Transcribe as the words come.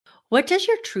What does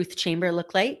your truth chamber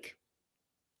look like?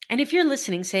 And if you're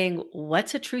listening saying,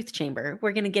 what's a truth chamber?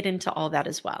 We're going to get into all that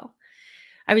as well.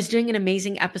 I was doing an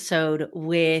amazing episode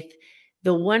with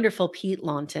the wonderful Pete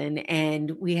Lawton,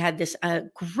 and we had this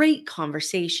great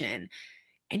conversation.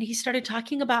 And he started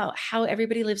talking about how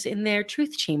everybody lives in their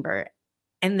truth chamber.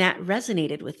 And that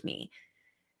resonated with me.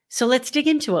 So let's dig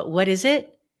into it. What is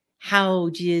it? How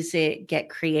does it get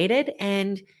created?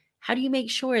 And how do you make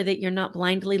sure that you're not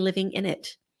blindly living in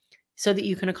it so that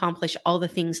you can accomplish all the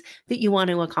things that you want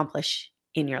to accomplish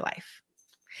in your life?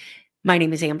 My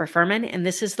name is Amber Furman, and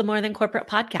this is the More Than Corporate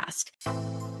Podcast.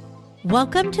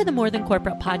 Welcome to the More Than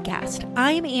Corporate Podcast.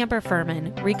 I'm Amber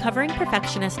Furman, recovering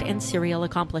perfectionist and serial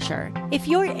accomplisher. If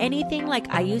you're anything like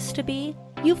I used to be,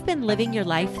 you've been living your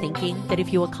life thinking that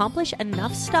if you accomplish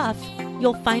enough stuff,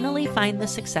 you'll finally find the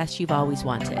success you've always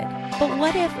wanted. But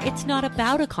what if it's not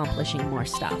about accomplishing more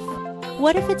stuff?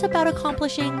 What if it's about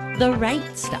accomplishing the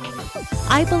right stuff?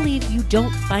 I believe you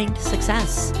don't find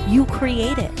success. You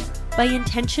create it by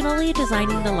intentionally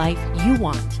designing the life you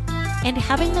want and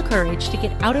having the courage to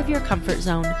get out of your comfort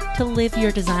zone to live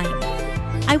your design.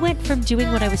 I went from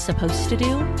doing what I was supposed to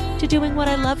do to doing what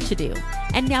I love to do,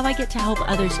 and now I get to help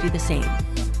others do the same.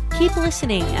 Keep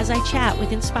listening as I chat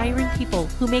with inspiring people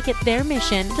who make it their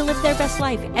mission to live their best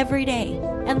life every day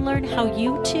and learn how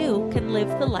you too can live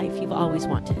the life you've always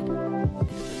wanted.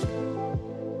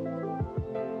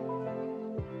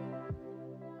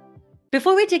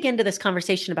 Before we dig into this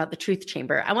conversation about the Truth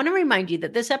Chamber, I want to remind you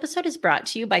that this episode is brought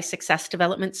to you by Success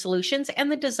Development Solutions and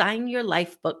the Design Your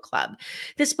Life Book Club.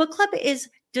 This book club is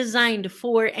designed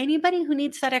for anybody who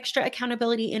needs that extra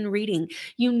accountability in reading.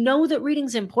 You know that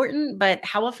reading's important, but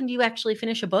how often do you actually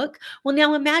finish a book? Well,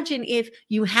 now imagine if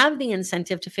you have the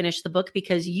incentive to finish the book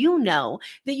because you know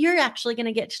that you're actually going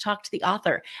to get to talk to the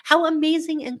author. How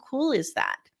amazing and cool is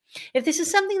that? If this is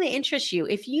something that interests you,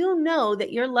 if you know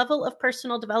that your level of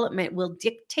personal development will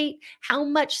dictate how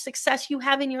much success you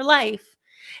have in your life,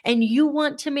 and you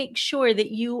want to make sure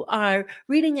that you are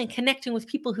reading and connecting with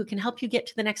people who can help you get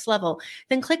to the next level,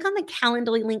 then click on the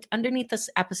Calendly link underneath this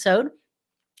episode.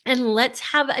 And let's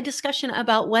have a discussion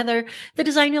about whether the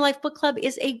Design Your Life Book Club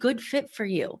is a good fit for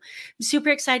you. I'm super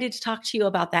excited to talk to you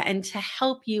about that and to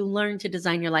help you learn to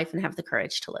design your life and have the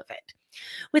courage to live it.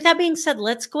 With that being said,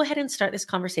 let's go ahead and start this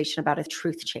conversation about a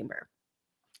truth chamber.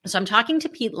 So I'm talking to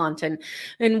Pete Lawton,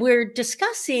 and we're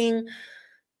discussing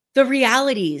the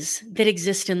realities that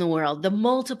exist in the world, the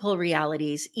multiple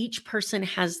realities. Each person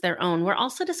has their own. We're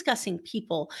also discussing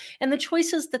people and the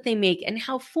choices that they make and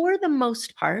how, for the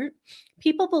most part,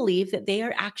 people believe that they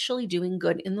are actually doing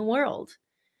good in the world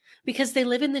because they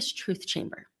live in this truth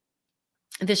chamber.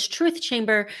 This truth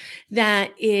chamber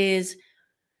that is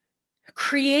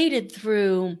created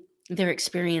through their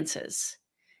experiences,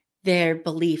 their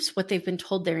beliefs, what they've been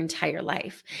told their entire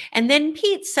life. And then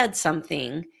Pete said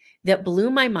something that blew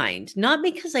my mind, not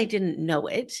because I didn't know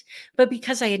it, but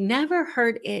because I had never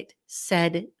heard it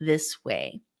said this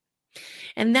way.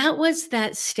 And that was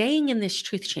that staying in this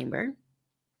truth chamber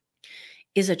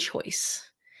is a choice.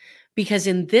 Because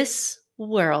in this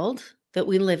world that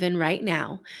we live in right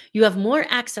now, you have more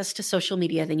access to social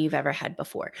media than you've ever had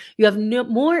before. You have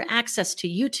more access to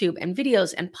YouTube and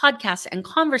videos and podcasts and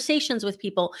conversations with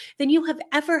people than you have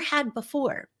ever had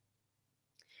before.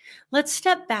 Let's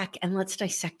step back and let's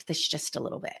dissect this just a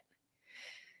little bit.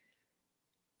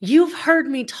 You've heard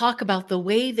me talk about the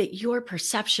way that your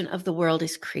perception of the world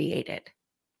is created,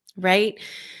 right?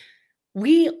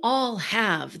 We all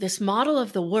have this model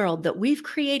of the world that we've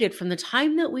created from the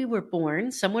time that we were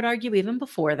born, some would argue even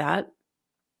before that,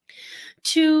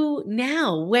 to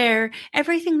now, where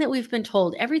everything that we've been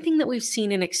told, everything that we've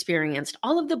seen and experienced,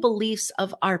 all of the beliefs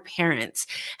of our parents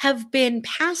have been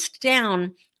passed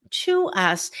down to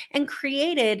us and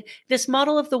created this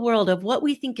model of the world of what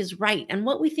we think is right and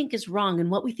what we think is wrong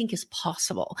and what we think is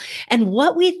possible. And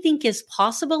what we think is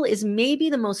possible is maybe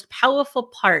the most powerful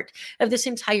part of this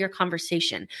entire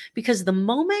conversation, because the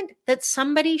moment that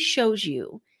somebody shows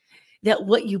you that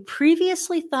what you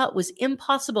previously thought was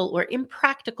impossible or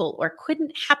impractical or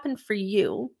couldn't happen for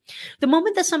you, the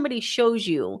moment that somebody shows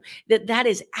you that that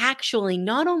is actually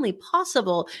not only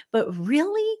possible, but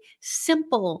really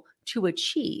simple to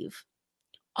achieve,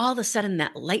 all of a sudden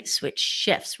that light switch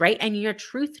shifts, right? And your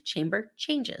truth chamber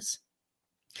changes.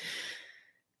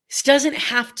 This doesn't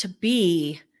have to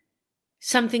be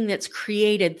something that's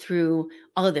created through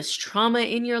all of this trauma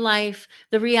in your life.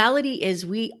 The reality is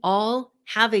we all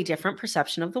have a different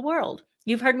perception of the world.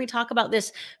 You've heard me talk about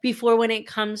this before when it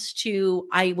comes to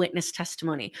eyewitness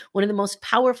testimony. One of the most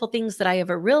powerful things that I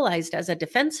ever realized as a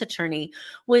defense attorney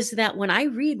was that when I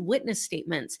read witness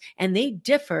statements and they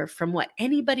differ from what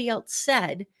anybody else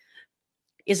said,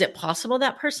 is it possible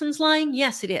that person's lying?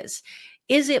 Yes, it is.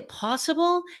 Is it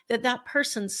possible that that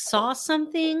person saw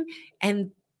something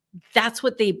and that's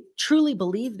what they truly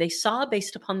believe they saw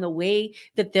based upon the way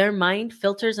that their mind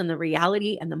filters and the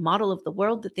reality and the model of the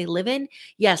world that they live in?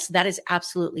 Yes, that is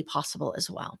absolutely possible as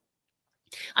well.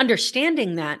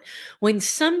 Understanding that when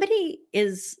somebody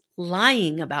is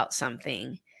lying about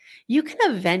something, you can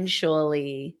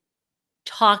eventually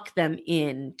talk them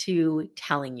into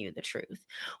telling you the truth.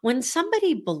 When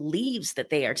somebody believes that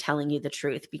they are telling you the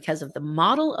truth because of the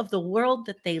model of the world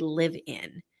that they live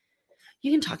in,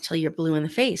 you can talk till you're blue in the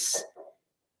face.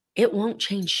 It won't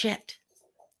change shit.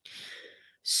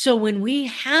 So when we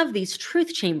have these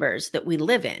truth chambers that we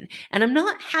live in, and I'm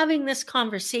not having this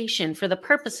conversation for the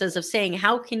purposes of saying,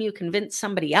 how can you convince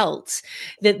somebody else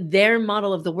that their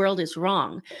model of the world is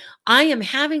wrong? I am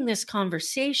having this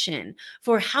conversation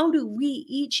for how do we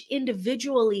each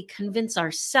individually convince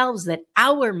ourselves that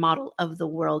our model of the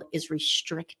world is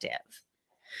restrictive?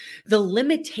 The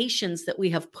limitations that we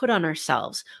have put on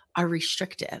ourselves are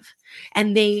restrictive.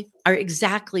 And they are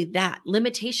exactly that,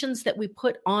 limitations that we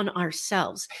put on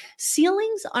ourselves.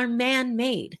 Ceilings are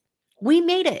man-made. We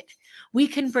made it. We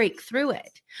can break through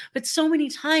it. But so many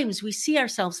times we see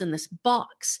ourselves in this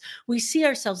box. We see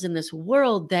ourselves in this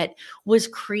world that was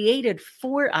created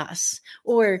for us,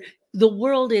 or the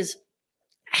world is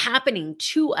happening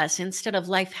to us instead of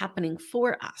life happening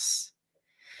for us.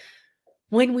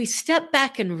 When we step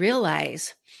back and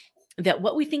realize that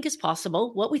what we think is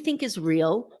possible, what we think is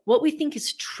real, what we think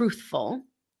is truthful,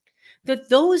 that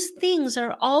those things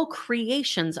are all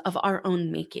creations of our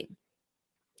own making.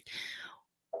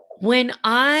 When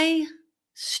I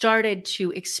started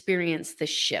to experience this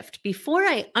shift, before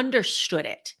I understood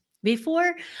it,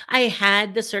 before I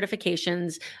had the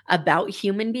certifications about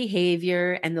human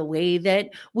behavior and the way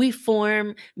that we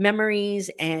form memories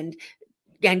and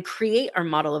create our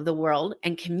model of the world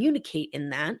and communicate in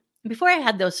that, before I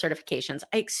had those certifications,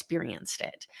 I experienced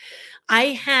it. I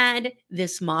had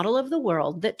this model of the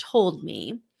world that told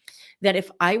me that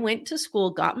if I went to school,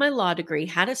 got my law degree,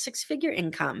 had a six-figure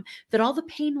income, that all the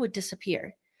pain would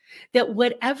disappear. That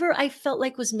whatever I felt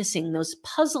like was missing, those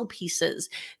puzzle pieces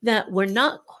that were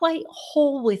not quite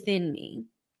whole within me,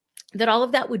 that all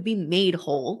of that would be made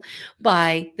whole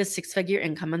by the six-figure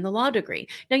income and the law degree.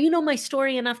 Now, you know my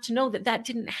story enough to know that that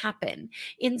didn't happen.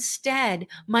 Instead,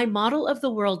 my model of the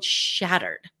world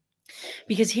shattered.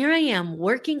 Because here I am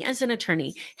working as an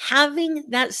attorney, having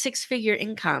that six-figure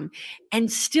income,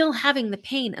 and still having the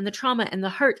pain and the trauma and the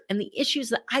hurt and the issues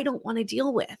that I don't want to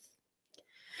deal with.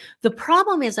 The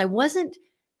problem is I wasn't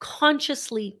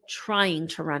consciously trying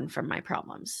to run from my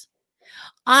problems.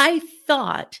 I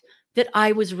thought that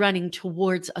I was running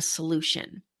towards a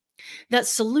solution. That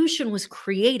solution was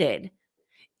created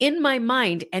in my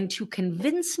mind, and to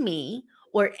convince me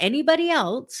or anybody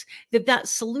else that that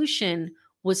solution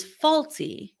was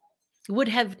faulty would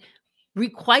have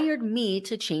required me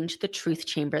to change the truth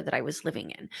chamber that I was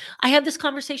living in. I have this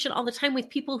conversation all the time with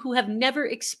people who have never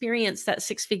experienced that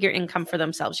six-figure income for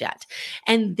themselves yet,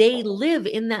 and they live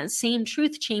in that same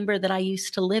truth chamber that I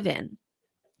used to live in,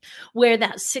 where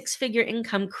that six-figure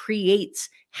income creates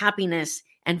happiness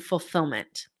and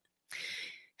fulfillment.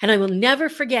 And I will never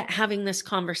forget having this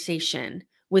conversation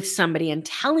with somebody and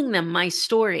telling them my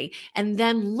story and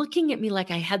them looking at me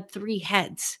like I had three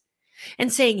heads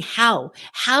and saying, how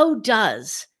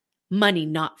does money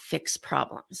not fix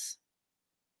problems?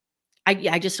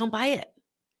 I just don't buy it.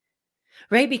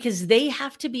 Right? Because they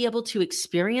have to be able to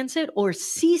experience it or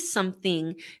see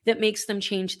something that makes them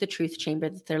change the truth chamber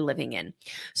that they're living in.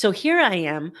 So here I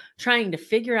am trying to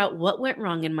figure out what went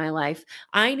wrong in my life.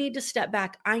 I need to step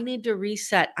back. I need to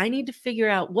reset. I need to figure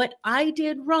out what I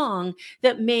did wrong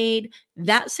that made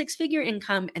that six-figure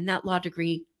income and that law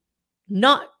degree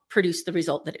not produce the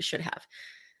result that it should have.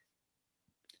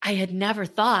 I had never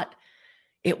thought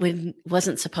it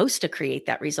wasn't supposed to create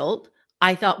that result.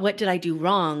 I thought, what did I do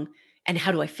wrong? And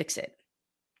how do I fix it?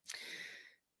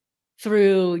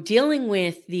 Through dealing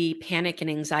with the panic and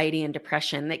anxiety and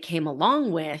depression that came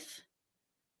along with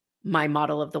my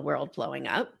model of the world blowing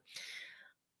up,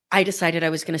 I decided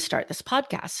I was going to start this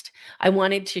podcast. I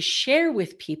wanted to share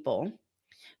with people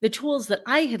the tools that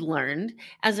I had learned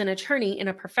as an attorney in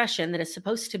a profession that is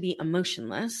supposed to be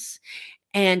emotionless,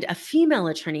 and a female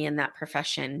attorney in that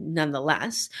profession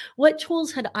nonetheless, what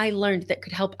tools had I learned that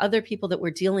could help other people that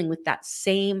were dealing with that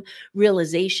same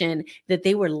realization that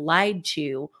they were lied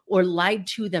to or lied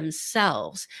to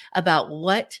themselves about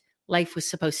what life was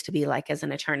supposed to be like as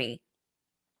an attorney?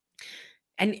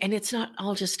 And it's not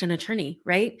all just an attorney,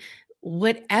 right?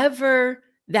 Whatever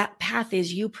that path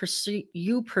is you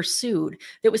pursued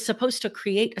that was supposed to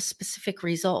create a specific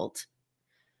result.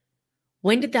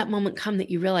 When did that moment come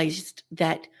that you realized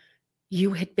that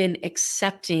you had been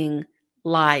accepting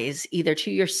lies, either to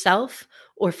yourself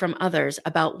or from others,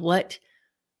 about what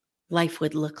life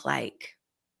would look like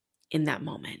in that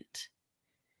moment?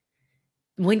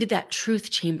 When did that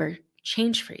truth chamber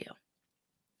change for you?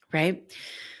 Right?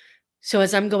 So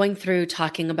as I'm going through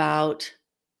talking about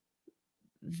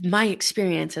my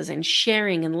experiences and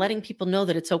sharing and letting people know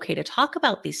that it's okay to talk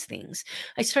about these things,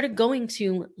 I started going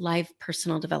to live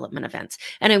personal development events.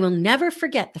 And I will never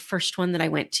forget the first one that I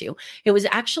went to. It was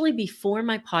actually before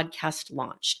my podcast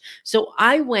launched. So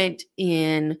I went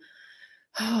in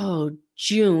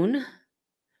June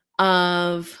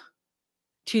of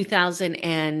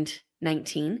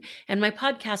 2019, and my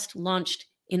podcast launched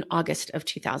in August of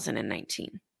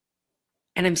 2019.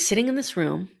 And I'm sitting in this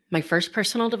room, my first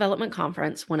personal development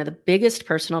conference, one of the biggest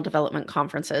personal development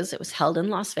conferences. It was held in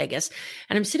Las Vegas.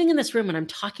 And I'm sitting in this room and I'm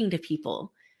talking to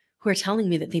people who are telling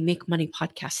me that they make money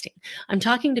podcasting. I'm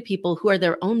talking to people who are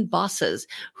their own bosses,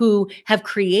 who have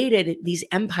created these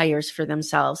empires for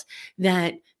themselves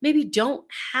that maybe don't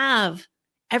have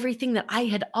everything that I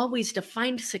had always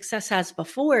defined success as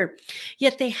before,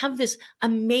 yet they have this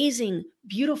amazing,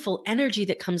 beautiful energy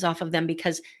that comes off of them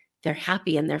because they're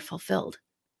happy and they're fulfilled.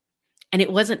 And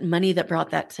it wasn't money that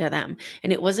brought that to them.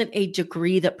 And it wasn't a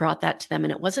degree that brought that to them.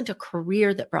 And it wasn't a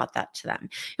career that brought that to them.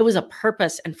 It was a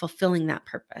purpose and fulfilling that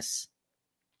purpose.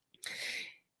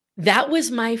 That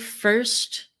was my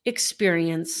first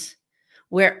experience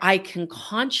where I can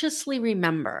consciously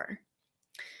remember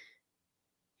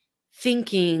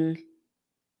thinking,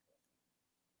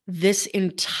 this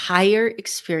entire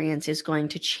experience is going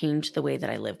to change the way that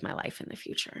I live my life in the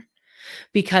future.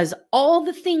 Because all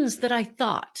the things that I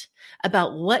thought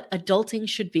about what adulting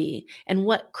should be and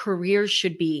what careers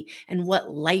should be and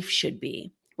what life should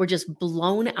be were just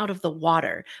blown out of the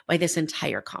water by this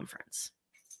entire conference.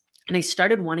 And I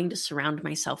started wanting to surround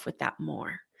myself with that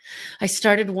more. I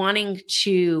started wanting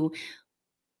to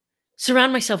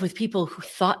surround myself with people who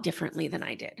thought differently than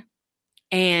I did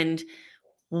and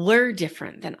were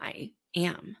different than I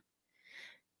am.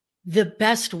 The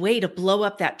best way to blow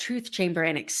up that truth chamber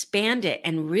and expand it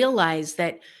and realize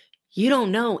that you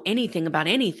don't know anything about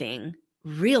anything,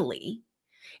 really,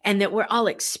 and that we're all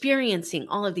experiencing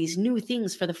all of these new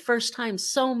things for the first time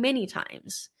so many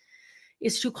times,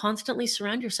 is to constantly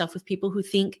surround yourself with people who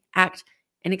think, act,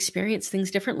 and experience things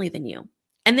differently than you.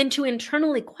 And then to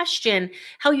internally question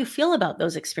how you feel about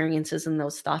those experiences and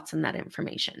those thoughts and that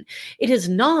information. It is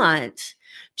not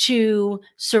to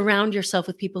surround yourself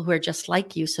with people who are just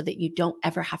like you so that you don't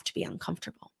ever have to be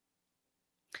uncomfortable,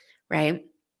 right?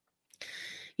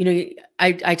 You know,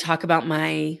 I talk about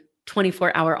my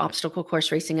 24-hour obstacle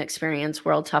course racing experience,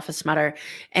 World Toughest Mudder,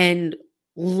 and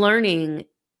learning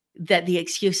that the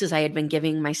excuses I had been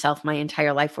giving myself my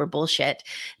entire life were bullshit,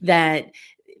 that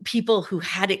people who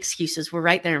had excuses were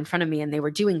right there in front of me and they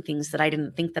were doing things that I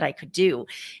didn't think that I could do.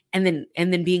 And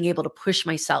then being able to push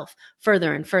myself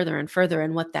further and further and further,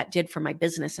 and what that did for my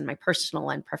business and my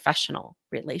personal and professional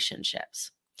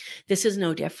relationships. This is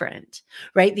no different,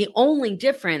 right? The only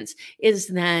difference is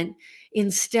that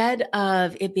instead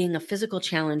of it being a physical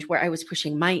challenge where I was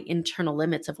pushing my internal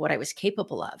limits of what I was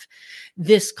capable of,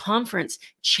 this conference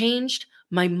changed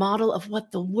my model of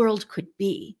what the world could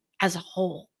be as a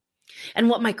whole, and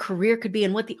what my career could be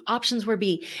and what the options were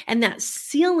be. And that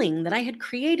ceiling that I had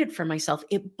created for myself,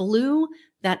 it blew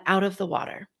that out of the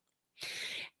water.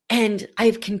 And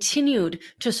I've continued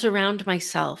to surround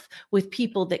myself with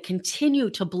people that continue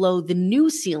to blow the new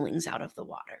ceilings out of the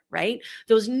water, right?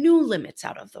 Those new limits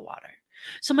out of the water.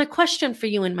 So my question for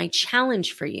you and my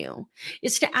challenge for you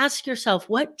is to ask yourself,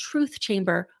 what truth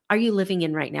chamber are you living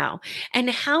in right now? And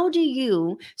how do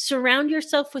you surround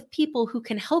yourself with people who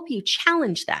can help you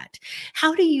challenge that?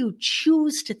 How do you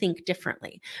choose to think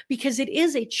differently? Because it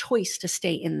is a choice to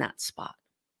stay in that spot.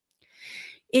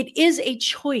 It is a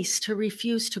choice to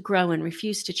refuse to grow and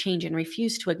refuse to change and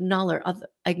refuse to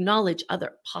acknowledge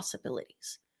other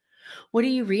possibilities. What are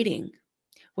you reading?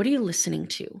 What are you listening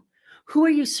to? Who are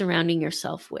you surrounding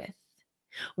yourself with?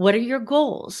 What are your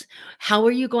goals? How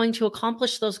are you going to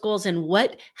accomplish those goals? And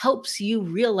what helps you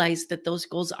realize that those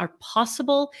goals are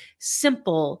possible,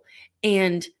 simple,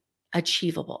 and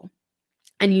achievable?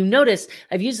 And you notice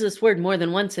I've used this word more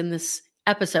than once in this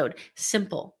episode,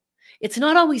 simple. It's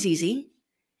not always easy,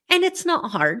 and it's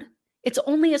not hard. It's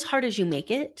only as hard as you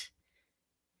make it.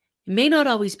 It may not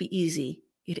always be easy.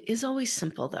 It is always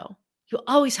simple, though. You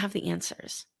always have the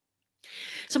answers.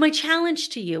 So my challenge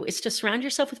to you is to surround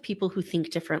yourself with people who think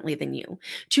differently than you,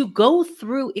 to go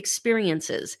through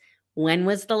experiences. When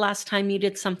was the last time you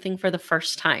did something for the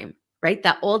first time, right?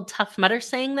 That old Tough Mudder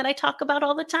saying that I talk about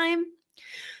all the time.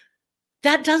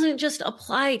 That doesn't just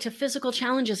apply to physical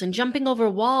challenges and jumping over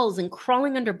walls and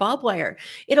crawling under barbed wire.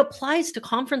 It applies to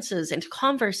conferences and to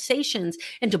conversations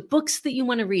and to books that you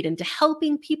want to read and to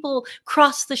helping people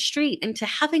cross the street and to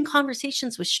having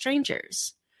conversations with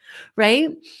strangers, right?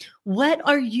 What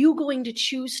are you going to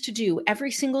choose to do every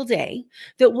single day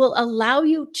that will allow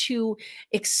you to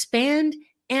expand,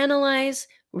 analyze,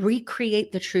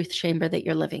 recreate the truth chamber that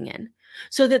you're living in?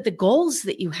 So that the goals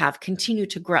that you have continue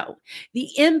to grow, the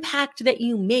impact that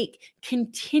you make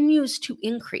continues to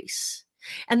increase,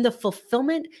 and the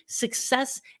fulfillment,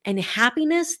 success, and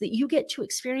happiness that you get to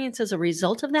experience as a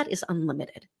result of that is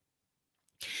unlimited.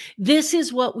 This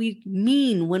is what we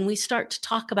mean when we start to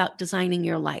talk about designing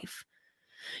your life.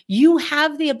 You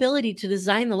have the ability to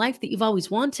design the life that you've always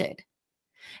wanted.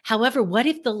 However, what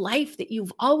if the life that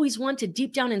you've always wanted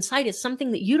deep down inside is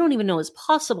something that you don't even know is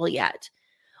possible yet?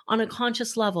 On a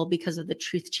conscious level because of the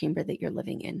truth chamber that you're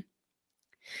living in.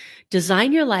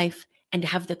 Design your life and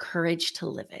have the courage to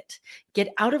live it. Get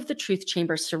out of the truth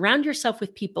chamber, surround yourself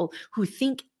with people who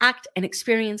think, act, and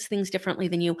experience things differently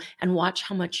than you, and watch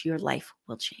how much your life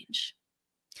will change.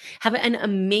 Have an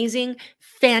amazing,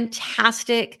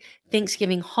 fantastic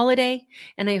Thanksgiving holiday,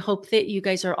 and I hope that you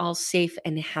guys are all safe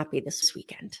and happy this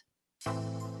weekend.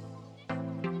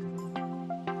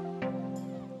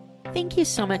 Thank you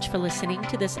so much for listening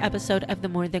to this episode of the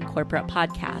More Than Corporate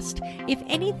podcast. If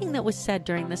anything that was said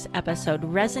during this episode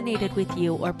resonated with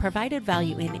you or provided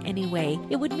value in any way,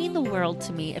 it would mean the world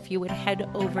to me if you would head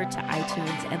over to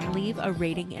iTunes and leave a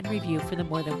rating and review for the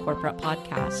More Than Corporate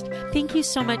podcast. Thank you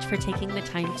so much for taking the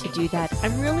time to do that.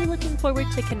 I'm really looking forward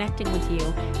to connecting with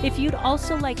you. If you'd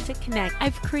also like to connect,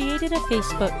 I've created a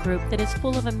Facebook group that is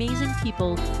full of amazing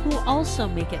people who also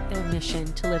make it their mission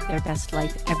to live their best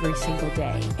life every single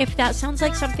day. If that sounds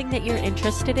like something that you're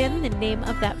interested in, the name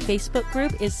of that Facebook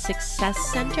group is Success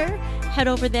Center. Head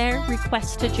over there,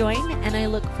 request to join, and I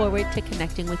look forward to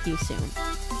connecting with you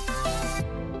soon.